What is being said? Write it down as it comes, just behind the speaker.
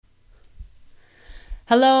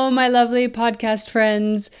Hello, my lovely podcast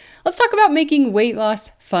friends. Let's talk about making weight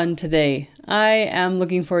loss fun today. I am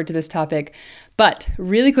looking forward to this topic. But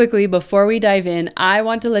really quickly, before we dive in, I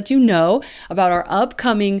want to let you know about our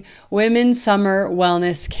upcoming Women's Summer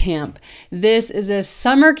Wellness Camp. This is a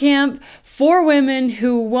summer camp for women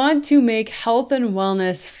who want to make health and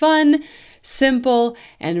wellness fun, simple,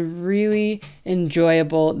 and really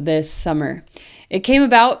enjoyable this summer. It came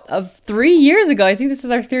about 3 years ago. I think this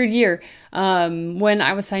is our third year, when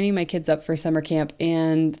I was signing my kids up for summer camp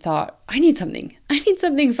and thought, I need something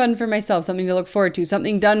fun for myself, something to look forward to,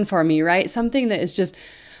 something done for me, right? Something that is just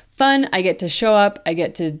fun. I get to show up, I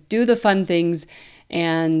get to do the fun things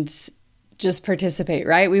and just participate,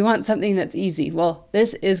 right? We want something that's easy. Well,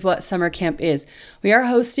 this is what summer camp is. We are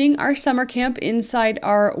hosting our summer camp inside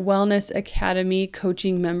our Wellness Academy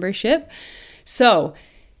coaching membership. So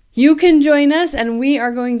you can join us, and we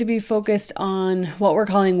are going to be focused on what we're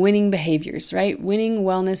calling winning behaviors, right? Winning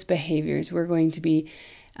wellness behaviors. We're going to be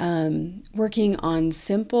working on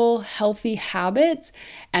simple, healthy habits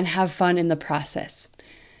and have fun in the process.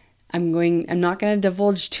 I'm not going to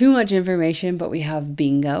divulge too much information, but we have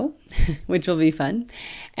bingo, which will be fun,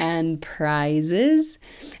 and prizes,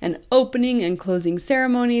 and opening and closing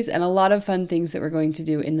ceremonies, and a lot of fun things that we're going to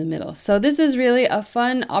do in the middle. So this is really a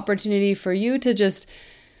fun opportunity for you to just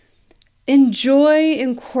enjoy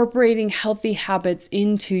incorporating healthy habits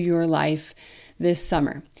into your life this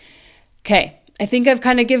summer. Okay, I think I've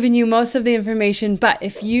kind of given you most of the information, but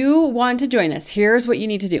if you want to join us, here's what you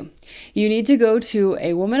need to do. You need to go to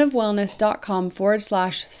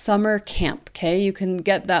awomanofwellness.com/summer camp. Okay, you can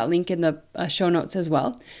get that link in the show notes as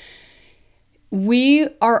well. We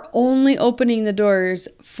are only opening the doors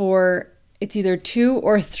for it's either 2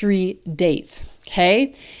 or 3 dates.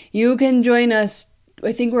 Okay, you can join us.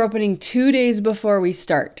 I think we're opening 2 days before we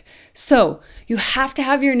start. So you have to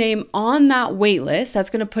have your name on that wait list. That's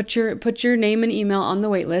going to put your name and email on the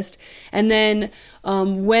wait list. And then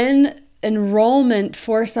when enrollment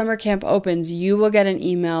for summer camp opens, you will get an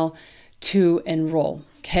email to enroll.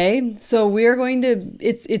 Okay, so we're going to,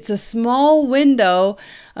 it's a small window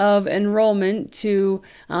of enrollment to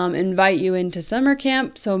invite you into summer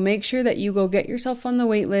camp. So make sure that you go get yourself on the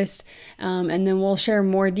wait list, and then we'll share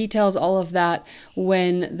more details, all of that,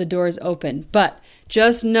 when the doors open. But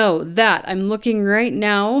just know that I'm looking right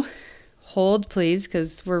now, hold please,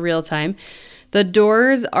 because we're real time. The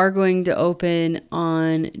doors are going to open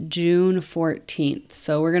on June 14th.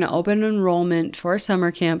 So we're going to open enrollment for summer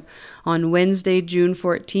camp on Wednesday, June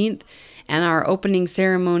 14th, and our opening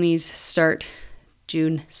ceremonies start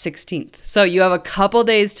June 16th. So you have a couple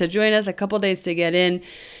days to join us, a couple days to get in.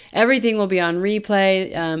 Everything will be on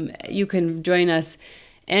replay. You can join us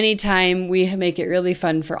anytime. We make it really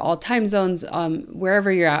fun for all time zones,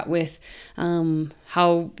 wherever you're at with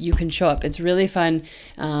how you can show up. It's really fun.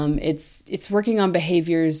 It's working on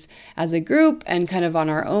behaviors as a group and kind of on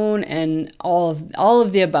our own and all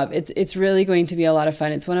of the above. It's really going to be a lot of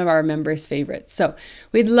fun. It's one of our members' favorites. So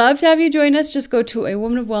we'd love to have you join us. Just go to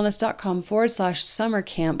awomanofwellness.com/summer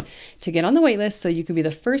camp to get on the wait list so you can be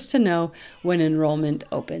the first to know when enrollment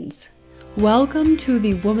opens. Welcome to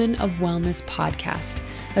the Woman of Wellness podcast,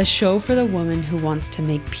 a show for the woman who wants to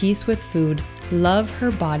make peace with food, love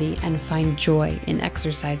her body, and find joy in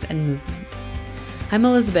exercise and movement. I'm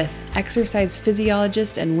Elizabeth, exercise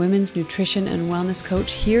physiologist and women's nutrition and wellness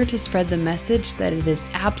coach, here to spread the message that it is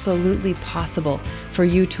absolutely possible for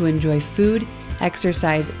you to enjoy food,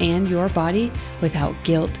 exercise, and your body without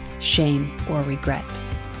guilt, shame, or regret.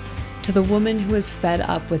 To the woman who is fed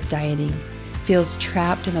up with dieting, feels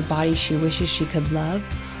trapped in a body she wishes she could love,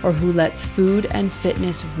 or who lets food and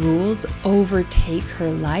fitness rules overtake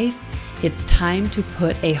her life, it's time to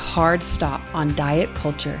put a hard stop on diet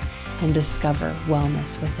culture and discover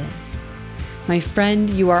wellness within. My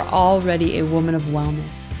friend, you are already a woman of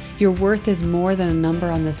wellness. Your worth is more than a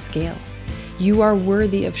number on the scale. You are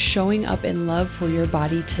worthy of showing up in love for your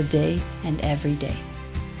body today and every day.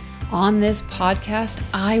 On this podcast,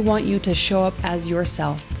 I want you to show up as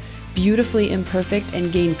yourself, beautifully imperfect,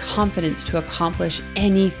 and gain confidence to accomplish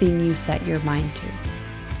anything you set your mind to.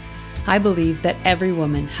 I believe that every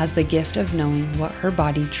woman has the gift of knowing what her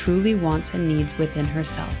body truly wants and needs within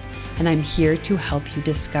herself, and I'm here to help you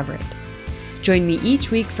discover it. Join me each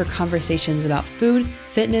week for conversations about food,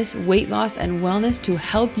 fitness, weight loss, and wellness to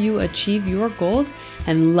help you achieve your goals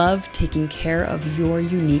and love taking care of your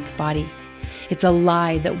unique body. It's a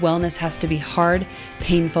lie that wellness has to be hard,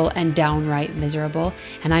 painful, and downright miserable,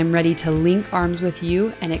 and I'm ready to link arms with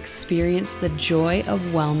you and experience the joy of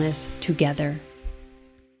wellness together.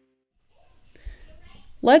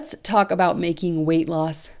 Let's talk about making weight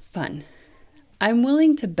loss fun. I'm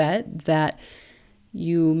willing to bet that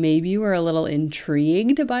you maybe were a little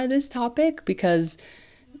intrigued by this topic because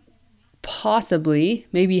possibly,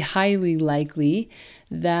 maybe highly likely,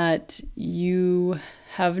 that you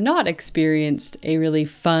have not experienced a really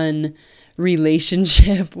fun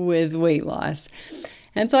relationship with weight loss.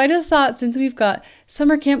 And so I just thought, since we've got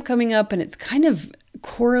summer camp coming up and it's kind of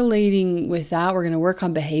correlating with that, we're going to work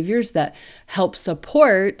on behaviors that help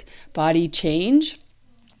support body change,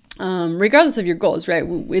 regardless of your goals, right?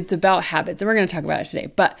 It's about habits, and we're going to talk about it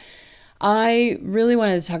today. But I really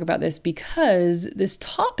wanted to talk about this because this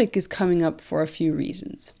topic is coming up for a few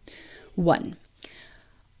reasons. One,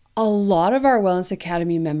 a lot of our Wellness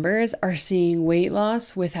Academy members are seeing weight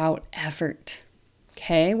loss without effort.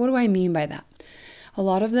 Okay, what do I mean by that? A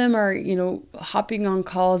lot of them are, hopping on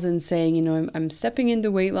calls and saying, I'm stepping into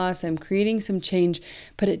weight loss, I'm creating some change,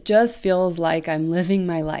 but it just feels like I'm living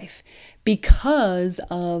my life because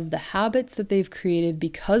of the habits that they've created,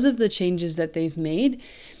 because of the changes that they've made.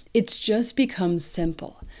 It's just become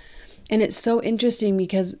simple. And it's so interesting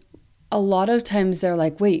because a lot of times they're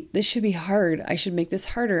like, wait, this should be hard. I should make this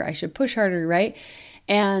harder. I should push harder, right?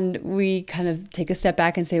 And we kind of take a step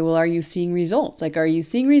back and say, well, are you seeing results? Like, are you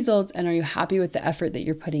seeing results and are you happy with the effort that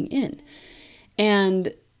you're putting in?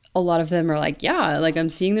 And a lot of them are like, yeah, like I'm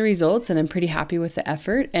seeing the results and I'm pretty happy with the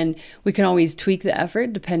effort. And we can always tweak the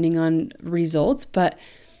effort depending on results. But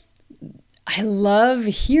I love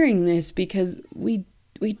hearing this because weight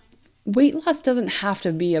loss doesn't have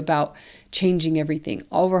to be about changing everything,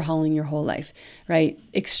 overhauling your whole life, right?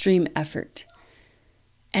 Extreme effort.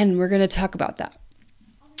 And we're going to talk about that.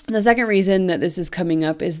 The second reason that this is coming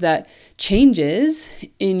up is that changes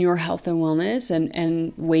in your health and wellness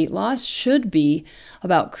and weight loss should be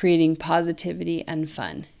about creating positivity and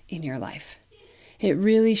fun in your life. It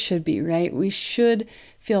really should be, right? We should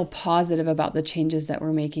feel positive about the changes that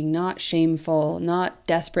we're making, not shameful, not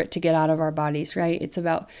desperate to get out of our bodies, right? It's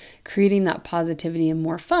about creating that positivity and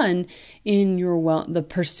more fun in the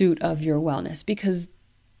pursuit of your wellness, because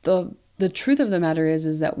the truth of the matter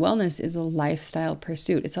is that wellness is a lifestyle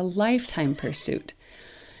pursuit. It's a lifetime pursuit.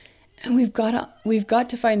 And we've got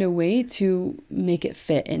to find a way to make it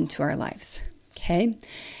fit into our lives. Okay?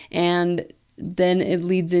 And then it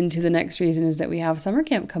leads into the next reason is that we have summer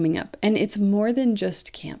camp coming up. And it's more than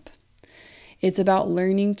just camp. It's about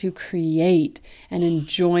learning to create an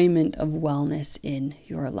enjoyment of wellness in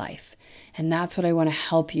your life. And that's what I want to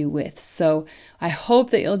help you with. So I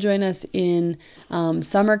hope that you'll join us in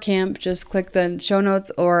summer camp. Just click the show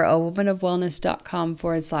notes or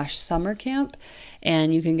awomanofwellness.com/summer camp.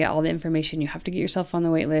 And you can get all the information. You have to get yourself on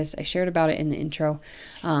the wait list. I shared about it in the intro.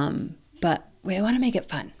 But we want to make it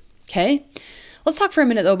fun. Okay? Let's talk for a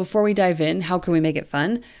minute though before we dive in. How can we make it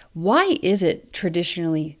fun? Why is it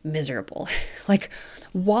traditionally miserable? Like,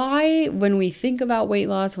 why, when we think about weight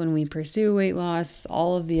loss, when we pursue weight loss,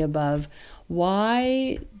 all of the above,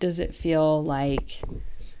 why does it feel like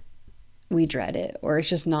we dread it or it's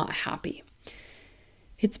just not happy?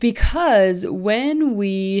 It's because when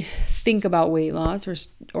we think about weight loss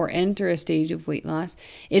or enter a stage of weight loss,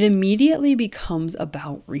 it immediately becomes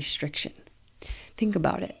about restriction. Think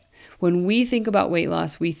about it. When we think about weight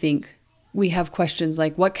loss, we have questions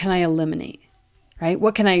like, what can I eliminate? Right?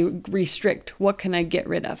 What can I restrict? What can I get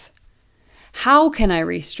rid of? How can I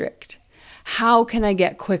restrict? How can I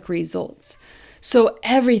get quick results? So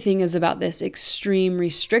everything is about this extreme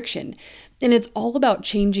restriction. And it's all about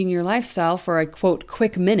changing your lifestyle for a quote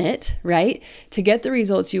quick minute, right? To get the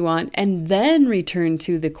results you want and then return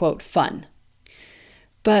to the quote fun.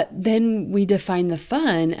 But then we define the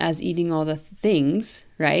fun as eating all the things,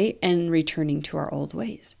 right? And returning to our old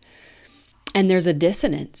ways. And there's a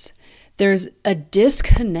dissonance. There's a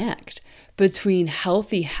disconnect between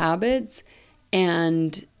healthy habits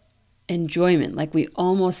and enjoyment. Like we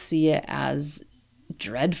almost see it as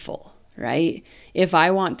dreadful, right? If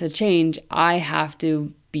I want to change, I have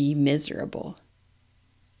to be miserable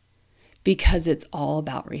because it's all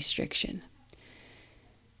about restriction.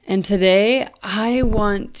 And today, I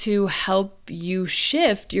want to help you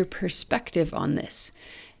shift your perspective on this.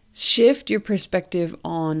 Shift your perspective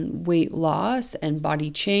on weight loss and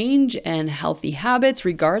body change and healthy habits,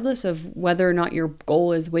 regardless of whether or not your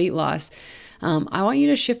goal is weight loss. I want you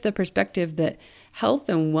to shift the perspective that health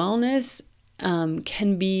and wellness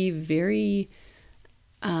can be very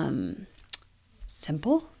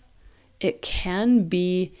simple. It can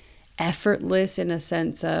be effortless in a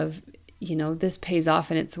sense of, this pays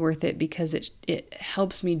off and it's worth it because it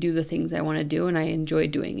helps me do the things I want to do and I enjoy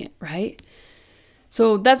doing it, right?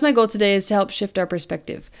 So that's my goal today, is to help shift our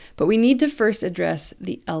perspective. But we need to first address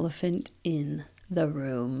the elephant in the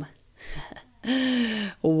room.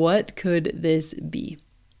 What could this be?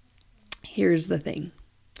 Here's the thing.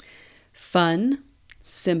 Fun,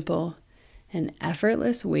 simple, and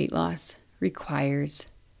effortless weight loss requires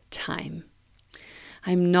time.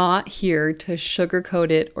 I'm not here to sugarcoat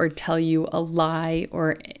it or tell you a lie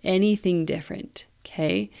or anything different,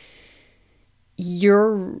 okay?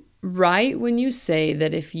 You're right when you say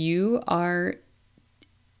that if you are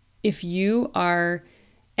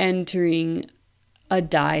entering a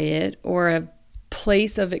diet or a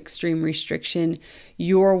place of extreme restriction,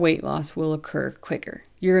 your weight loss will occur quicker.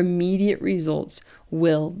 Your immediate results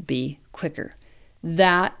will be quicker.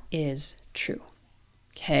 That is true.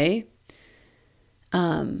 Okay?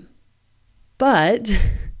 But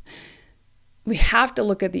we have to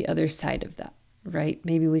look at the other side of that, right?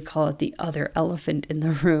 Maybe we call it the other elephant in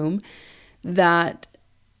the room, that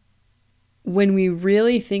when we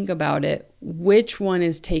really think about it, which one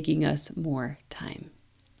is taking us more time?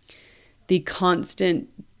 The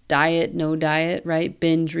constant diet, no diet, right?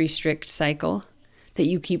 Binge restrict cycle that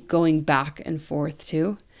you keep going back and forth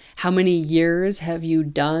to. How many years have you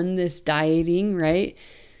done this dieting, right?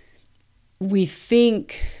 We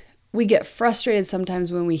get frustrated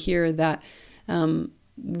sometimes when we hear that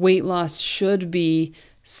weight loss should be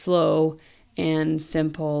slow and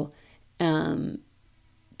simple,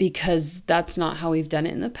 because that's not how we've done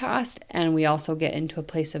it in the past. And we also get into a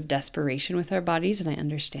place of desperation with our bodies, and I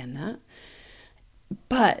understand that.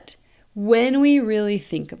 But when we really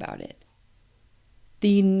think about it,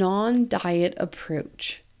 the non-diet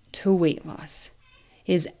approach to weight loss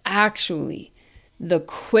is actually the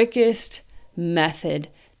quickest method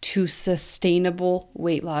to sustainable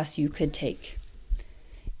weight loss you could take.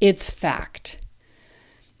 It's fact.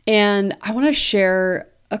 And I want to share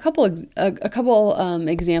a couple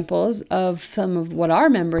examples of some of what our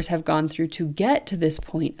members have gone through to get to this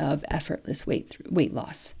point of effortless weight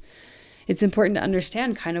loss. It's important to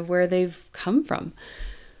understand kind of where they've come from.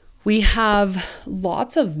 We have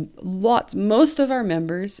most of our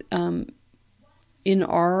members in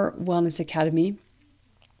our Wellness Academy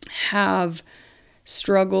have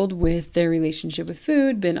struggled with their relationship with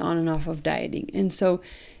food, been on and off of dieting. And so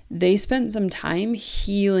they spent some time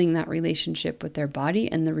healing that relationship with their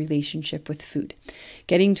body and the relationship with food,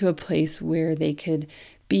 getting to a place where they could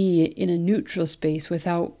be in a neutral space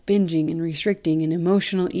without binging and restricting and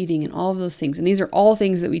emotional eating and all of those things. And these are all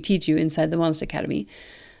things that we teach you inside the Wellness Academy.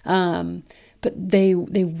 But they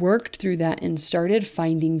worked through that and started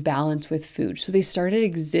finding balance with food. So they started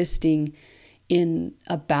existing in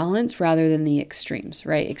a balance rather than the extremes,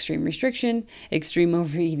 right? Extreme restriction, extreme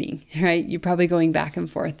overeating, right? You're probably going back and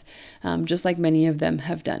forth, just like many of them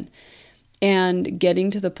have done. And getting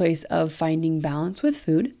to the place of finding balance with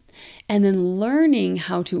food and then learning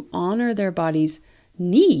how to honor their body's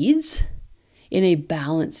needs in a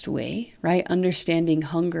balanced way, right? Understanding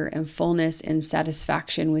hunger and fullness and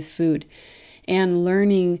satisfaction with food and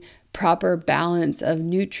learning proper balance of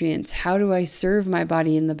nutrients. How do I serve my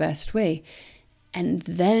body in the best way? And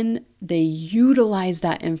then they utilize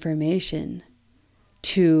that information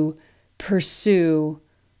to pursue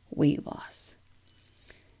weight loss.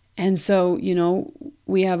 And so,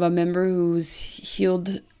 we have a member who's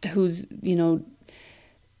healed,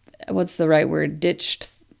 ditched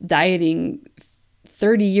dieting,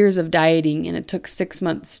 30 years of dieting, and it took 6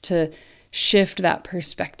 months to shift that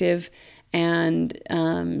perspective. And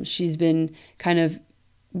she's been kind of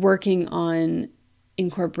working on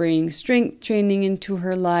incorporating strength training into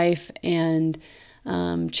her life and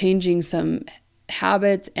changing some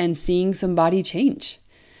habits and seeing some body change.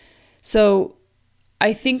 So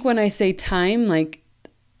I think when I say time,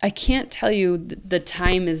 I can't tell you the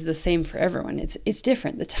time is the same for everyone. It's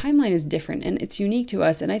different. The timeline is different and it's unique to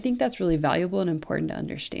us. And I think that's really valuable and important to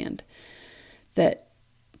understand, that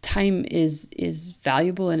time is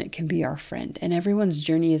valuable and it can be our friend. And everyone's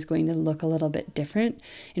journey is going to look a little bit different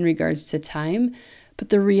in regards to time. But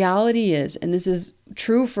the reality is, and this is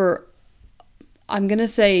true for, I'm going to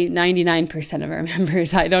say 99% of our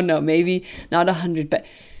members, I don't know, maybe not 100, but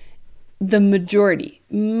the majority,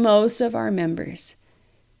 most of our members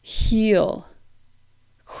heal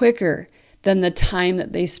quicker than the time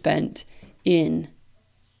that they spent in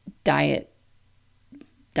diet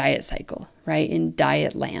cycle, right? In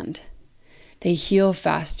diet land. They heal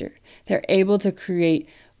faster. They're able to create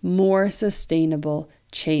more sustainable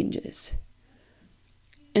changes.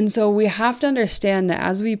 And so we have to understand that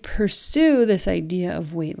as we pursue this idea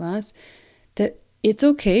of weight loss, that it's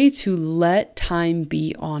okay to let time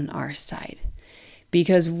be on our side.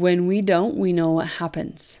 Because when we don't, we know what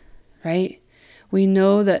happens, right? We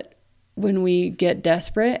know that when we get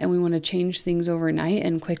desperate and we want to change things overnight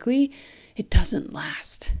and quickly, it doesn't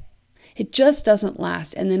last. It just doesn't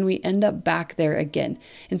last. And then we end up back there again.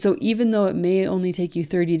 And so even though it may only take you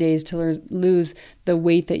 30 days to lose the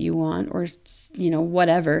weight that you want, or,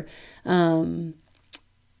 whatever,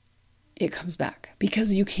 it comes back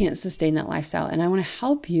because you can't sustain that lifestyle. And I want to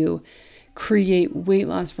help you create weight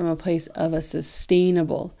loss from a place of a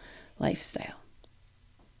sustainable lifestyle.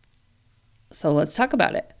 So let's talk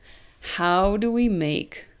about it. How do we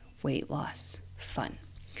make weight loss fun?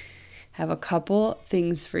 I have a couple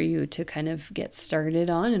things for you to kind of get started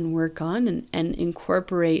on and work on and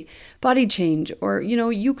incorporate body change. Or,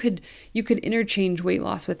 you could interchange weight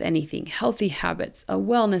loss with anything. Healthy habits, a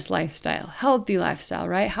wellness lifestyle, healthy lifestyle,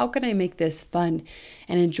 right? How can I make this fun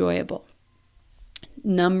and enjoyable?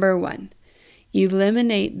 Number 1,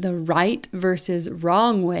 eliminate the right versus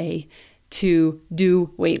wrong way to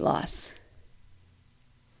do weight loss.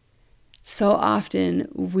 So often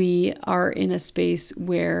we are in a space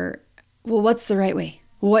where, well, what's the right way?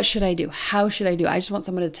 What should I do? How should I do? I just want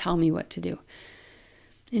someone to tell me what to do.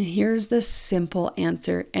 And here's the simple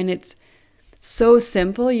answer. And it's so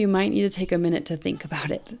simple, you might need to take a minute to think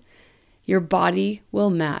about it. Your body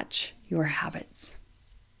will match your habits.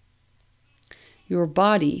 Your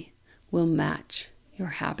body will match your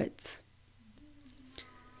habits.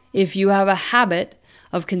 If you have a habit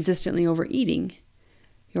of consistently overeating,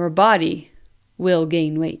 your body will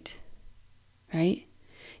gain weight, right?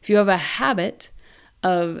 If you have a habit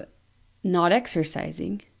of not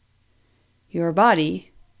exercising, your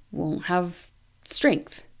body won't have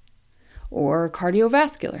strength or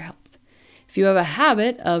cardiovascular health. If you have a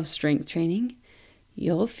habit of strength training,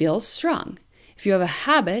 you'll feel strong. If you have a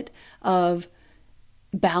habit of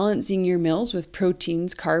balancing your meals with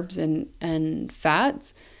proteins, carbs, and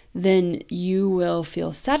fats, then you will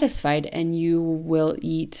feel satisfied and you will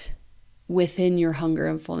eat within your hunger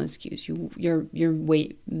and fullness cues. Your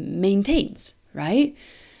weight maintains, right?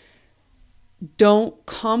 Don't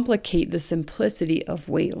complicate the simplicity of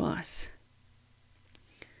weight loss.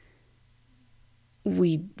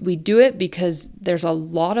 We do it because there's a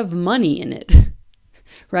lot of money in it,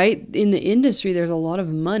 right? In the industry, there's a lot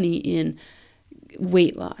of money in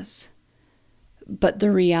weight loss. But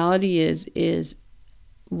the reality is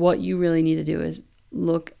what you really need to do is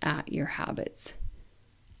look at your habits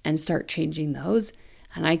and start changing those.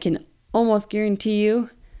 And I can almost guarantee you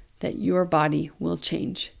that your body will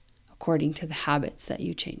change according to the habits that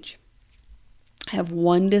you change. I have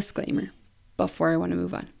one disclaimer before I want to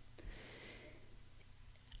move on.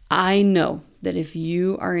 I know that if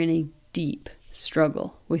you are in a deep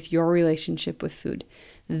struggle with your relationship with food,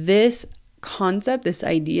 this concept, this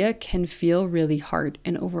idea can feel really hard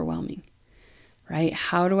and overwhelming. Right?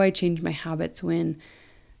 How do I change my habits when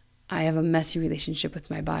I have a messy relationship with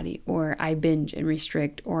my body, or I binge and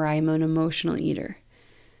restrict, or I'm an emotional eater?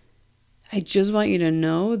 I just want you to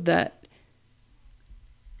know that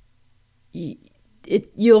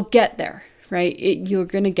you'll get there, right? You're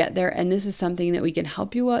going to get there. And this is something that we can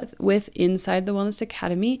help you with inside the Wellness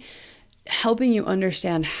Academy, helping you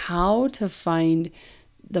understand how to find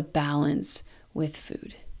the balance with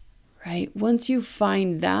food. Right? Once you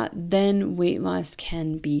find that, then weight loss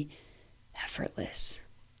can be effortless.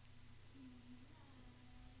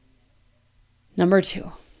 Number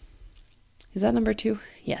 2. Is that number 2?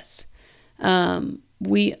 Yes.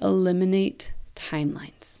 We eliminate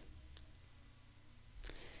timelines.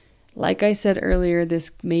 Like I said earlier,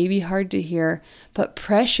 this may be hard to hear, but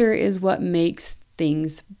pressure is what makes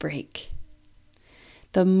things break.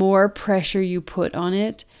 The more pressure you put on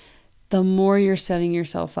it, the more you're setting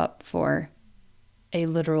yourself up for a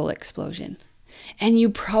literal explosion. And you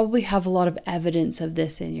probably have a lot of evidence of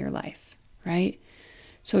this in your life, right?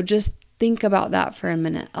 So just think about that for a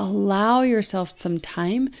minute. Allow yourself some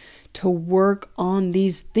time to work on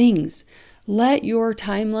these things. Let your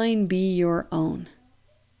timeline be your own.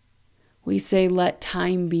 We say, let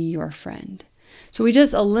time be your friend. So we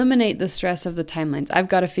just eliminate the stress of the timelines. I've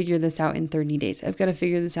got to figure this out in 30 days. I've got to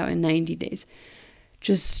figure this out in 90 days.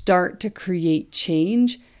 Just start to create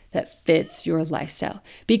change that fits your lifestyle,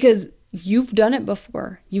 because you've done it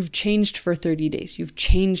before. You've changed for 30 days. You've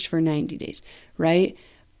changed for 90 days, right?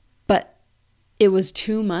 But it was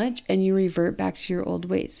too much and you revert back to your old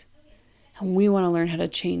ways. And we want to learn how to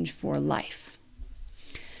change for life.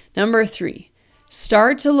 Number 3,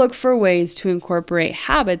 start to look for ways to incorporate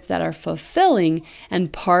habits that are fulfilling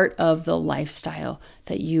and part of the lifestyle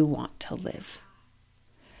that you want to live.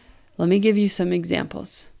 Let me give you some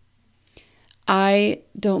examples. I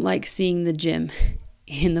don't like seeing the gym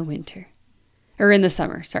in the winter, or in the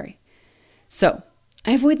summer, sorry. So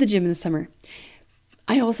I avoid the gym in the summer.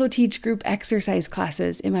 I also teach group exercise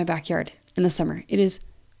classes in my backyard in the summer. It is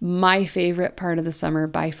my favorite part of the summer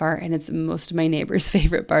by far, and it's most of my neighbors'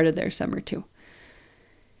 favorite part of their summer too.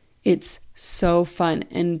 It's so fun.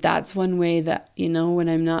 And that's one way that, when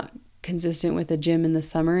I'm not consistent with the gym in the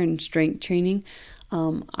summer and strength training,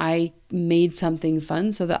 I made something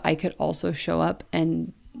fun so that I could also show up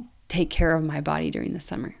and take care of my body during the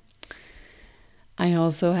summer. I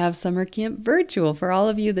also have summer camp virtual. For all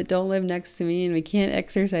of you that don't live next to me and we can't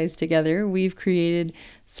exercise together, we've created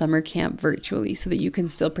summer camp virtually so that you can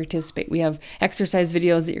still participate. We have exercise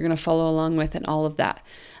videos that you're going to follow along with and all of that.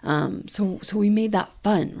 So we made that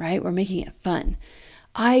fun, right? We're making it fun.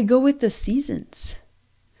 I go with the seasons.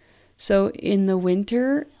 So in the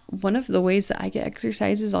winter, one of the ways that I get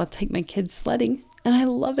exercise is I'll take my kids sledding, and I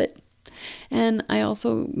love it. And I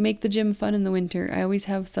also make the gym fun in the winter. I always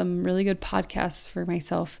have some really good podcasts for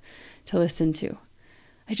myself to listen to.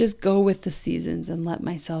 I just go with the seasons and let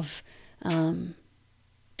myself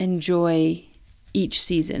enjoy each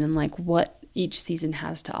season and like what each season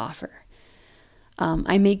has to offer.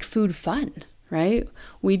 I make food fun, right?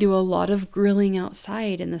 We do a lot of grilling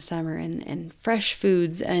outside in the summer and fresh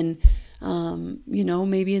foods. And,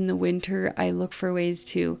 maybe in the winter, I look for ways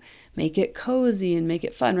to make it cozy and make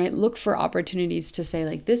it fun, right? Look for opportunities to say,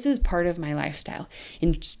 like, this is part of my lifestyle,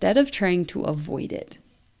 instead of trying to avoid it.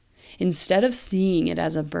 Instead of seeing it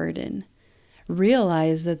as a burden,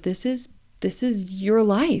 realize that this is your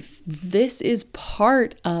life. This is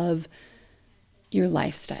part of your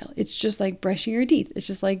lifestyle. It's just like brushing your teeth. It's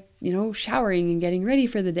just like, showering and getting ready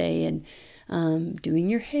for the day and doing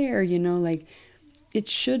your hair, like it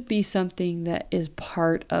should be something that is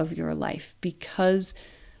part of your life because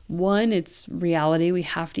one, it's reality. We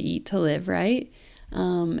have to eat to live, right?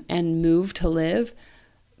 And move to live.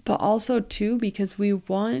 But also two, because we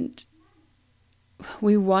want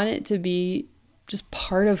it to be just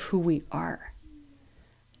part of who we are.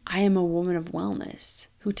 I am a woman of wellness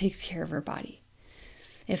who takes care of her body.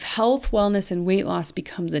 If health, wellness, and weight loss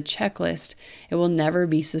becomes a checklist, it will never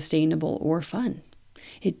be sustainable or fun.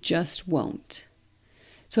 It just won't.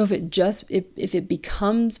 So if it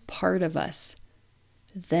becomes part of us,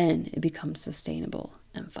 then it becomes sustainable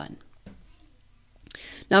and fun.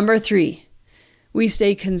 Number 3, we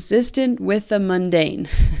stay consistent with the mundane.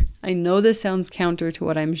 I know this sounds counter to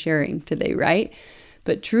what I'm sharing today, right?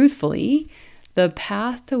 But truthfully, the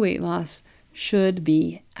path to weight loss should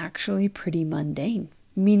be actually pretty mundane,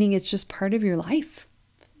 meaning it's just part of your life.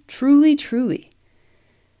 Truly, truly.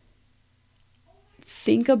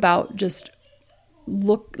 Think about just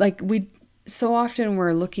so often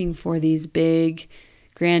we're looking for these big,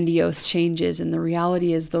 grandiose changes, and the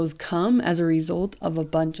reality is those come as a result of a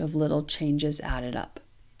bunch of little changes added up.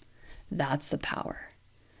 That's the power.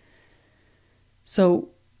 So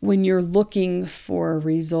when you're looking for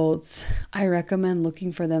results, I recommend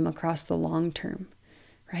looking for them across the long term,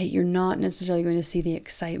 right? You're not necessarily going to see the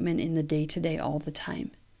excitement in the day-to-day all the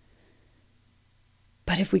time.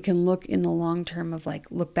 But if we can look in the long term of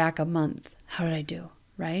look back a month, how did I do,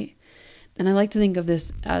 right? And I like to think of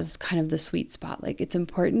this as kind of the sweet spot. It's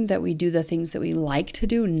important that we do the things that we like to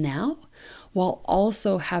do now while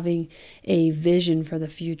also having a vision for the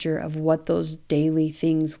future of what those daily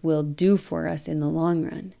things will do for us in the long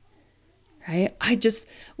run, right?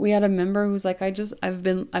 We had a member who's like,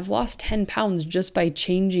 I've lost 10 pounds just by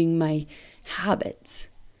changing my habits.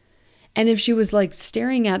 And if she was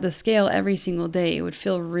staring at the scale every single day, it would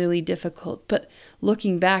feel really difficult. But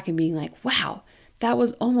looking back and being like, wow, that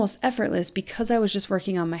was almost effortless because I was just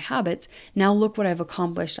working on my habits. Now look what I've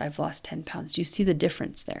accomplished. I've lost 10 pounds. Do you see the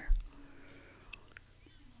difference there?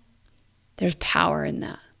 There's power in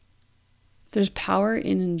that. There's power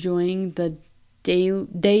in enjoying the day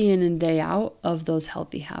in and day out of those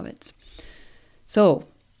healthy habits. So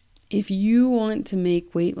if you want to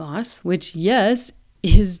make weight loss, which yes,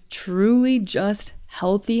 is truly just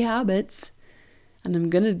healthy habits, and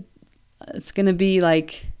it's going to be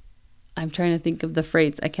I'm trying to think of the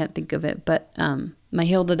phrase. I can't think of it, but my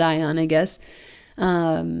hill to die on, I guess.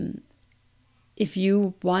 If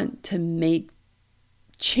you want to make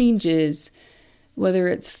changes, whether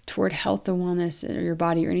it's toward health and wellness or your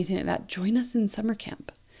body or anything like that, join us in summer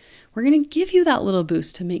camp. We're going to give you that little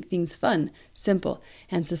boost to make things fun, simple,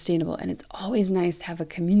 and sustainable. And it's always nice to have a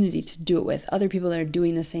community to do it with, other people that are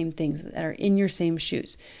doing the same things, that are in your same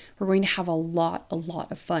shoes. We're going to have a lot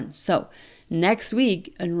of fun. So next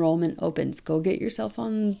week, enrollment opens. Go get yourself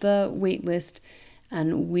on the wait list,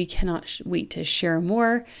 and we cannot wait to share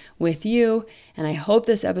more with you. And I hope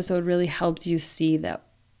this episode really helped you see that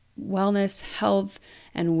wellness, health,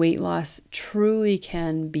 and weight loss truly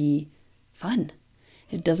can be fun.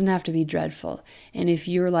 It doesn't have to be dreadful. And if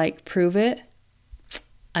you're prove it,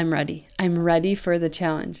 I'm ready. I'm ready for the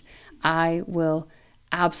challenge. I will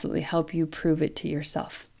absolutely help you prove it to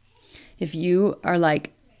yourself. If you are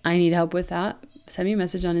like, I need help with that, send me a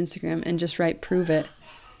message on Instagram and just write prove it.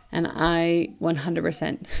 And I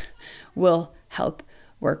 100% will help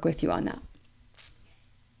work with you on that.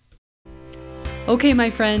 Okay, my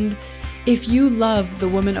friend, if you love the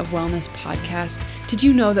Woman of Wellness podcast, did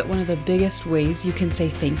you know that one of the biggest ways you can say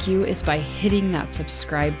thank you is by hitting that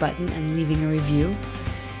subscribe button and leaving a review?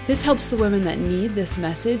 This helps the women that need this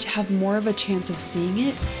message have more of a chance of seeing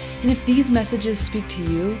it. And if these messages speak to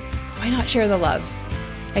you, why not share the love?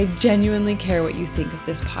 I genuinely care what you think of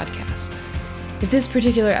this podcast. If this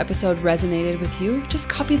particular episode resonated with you, just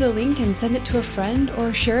copy the link and send it to a friend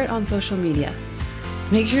or share it on social media.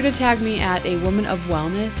 Make sure to tag me at A Woman of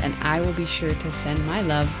Wellness and I will be sure to send my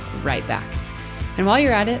love right back. And while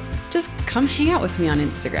you're at it, just come hang out with me on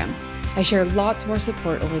Instagram. I share lots more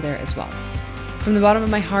support over there as well. From the bottom of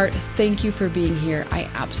my heart, thank you for being here. I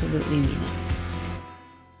absolutely mean it.